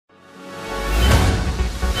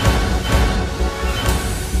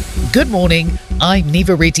Good morning, I'm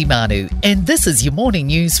Niva Retimanu, and this is your morning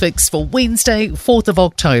news fix for Wednesday, 4th of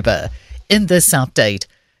October. In this update,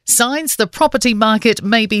 signs the property market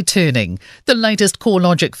may be turning. The latest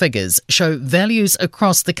CoreLogic figures show values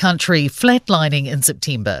across the country flatlining in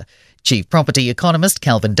September. Chief property economist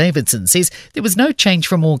Kelvin Davidson says there was no change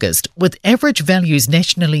from August, with average values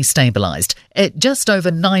nationally stabilised at just over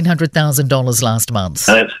 $900,000 last month.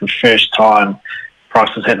 That's the first time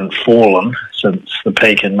prices hadn't fallen since the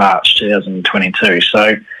peak in March 2022.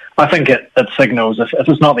 So I think it signals if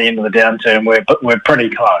it's not the end of the downturn, we're pretty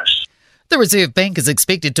close. The Reserve Bank is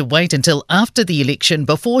expected to wait until after the election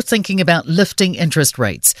before thinking about lifting interest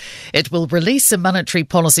rates. It will release a monetary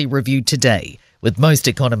policy review today, with most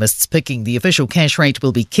economists picking the official cash rate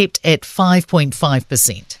will be kept at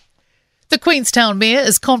 5.5%. The Queenstown Mayor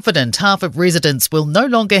is confident half of residents will no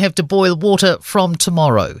longer have to boil water from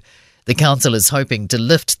tomorrow. The council is hoping to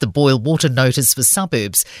lift the boil water notice for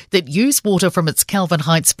suburbs that use water from its Kelvin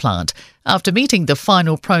Heights plant after meeting the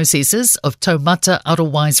final processes of Taumata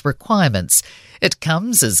Arowai's requirements. It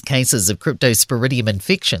comes as cases of Cryptosporidium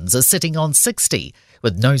infections are sitting on 60,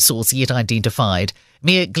 with no source yet identified.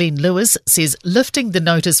 Mayor Glenn Lewis says lifting the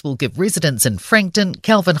notice will give residents in Frankton,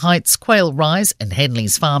 Kelvin Heights, Quail Rise and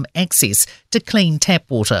Hanley's Farm access to clean tap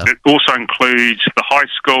water. It also includes the high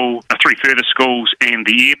school, 3 further schools and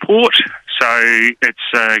the airport. So it's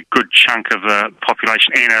a good chunk of the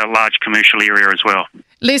population and a large commercial area as well.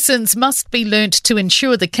 Lessons must be learnt to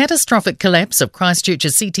ensure the catastrophic collapse of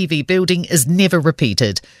Christchurch's CTV building is never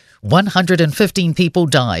repeated. 115 people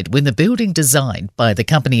died when the building designed by the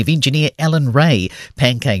company of engineer Alan Ray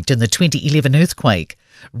pancaked in the 2011 earthquake.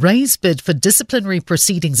 Ray's bid for disciplinary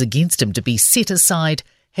proceedings against him to be set aside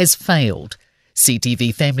has failed.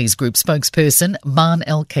 CTV Families Group spokesperson Man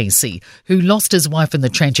El-Casey, who lost his wife in the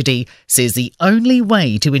tragedy, says the only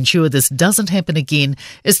way to ensure this doesn't happen again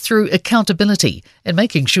is through accountability and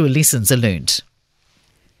making sure lessons are learnt.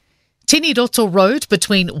 Tiniroto Road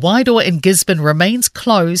between Waidoa and Gisborne remains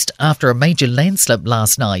closed after a major landslip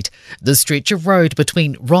last night. The stretch of road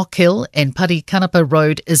between Rock Hill and Parikanapa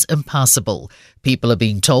Road is impassable. People are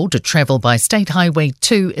being told to travel by State Highway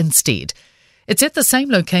 2 instead. It's at the same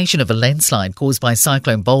location of a landslide caused by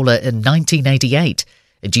Cyclone Bola in 1988.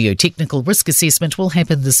 A geotechnical risk assessment will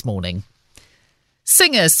happen this morning.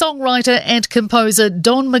 Singer, songwriter and composer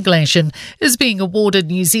Don McGlashan is being awarded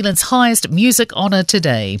New Zealand's highest music honour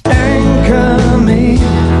today. Anchor me in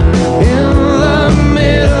the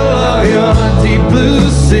middle of your deep blue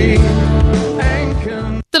sea.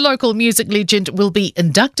 The local music legend will be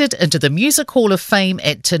inducted into the Music Hall of Fame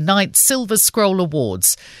at tonight's Silver Scroll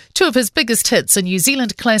Awards. 2 of his biggest hits are New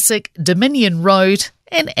Zealand classic Dominion Road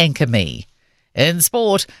and Anchor Me. In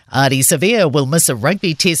sport, Ardie Savea will miss a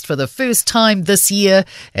rugby test for the first time this year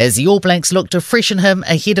as the All Blacks look to freshen him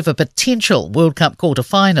ahead of a potential World Cup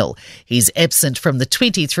quarter-final. He's absent from the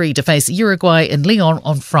 23 to face Uruguay in Lyon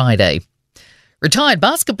on Friday. Retired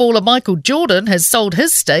basketballer Michael Jordan has sold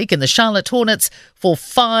his stake in the Charlotte Hornets for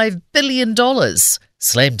 $5 billion,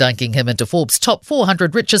 slam dunking him into Forbes' top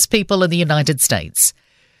 400 richest people in the United States.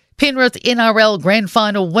 Penrith NRL Grand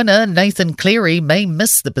Final winner Nathan Cleary may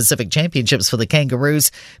miss the Pacific Championships for the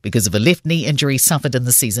Kangaroos because of a left knee injury suffered in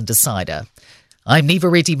the season decider. I'm Niva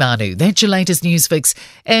Retimanu. That's your latest news fix,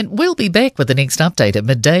 and we'll be back with the next update at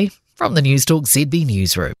midday from the Newstalk ZB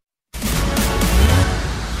Newsroom.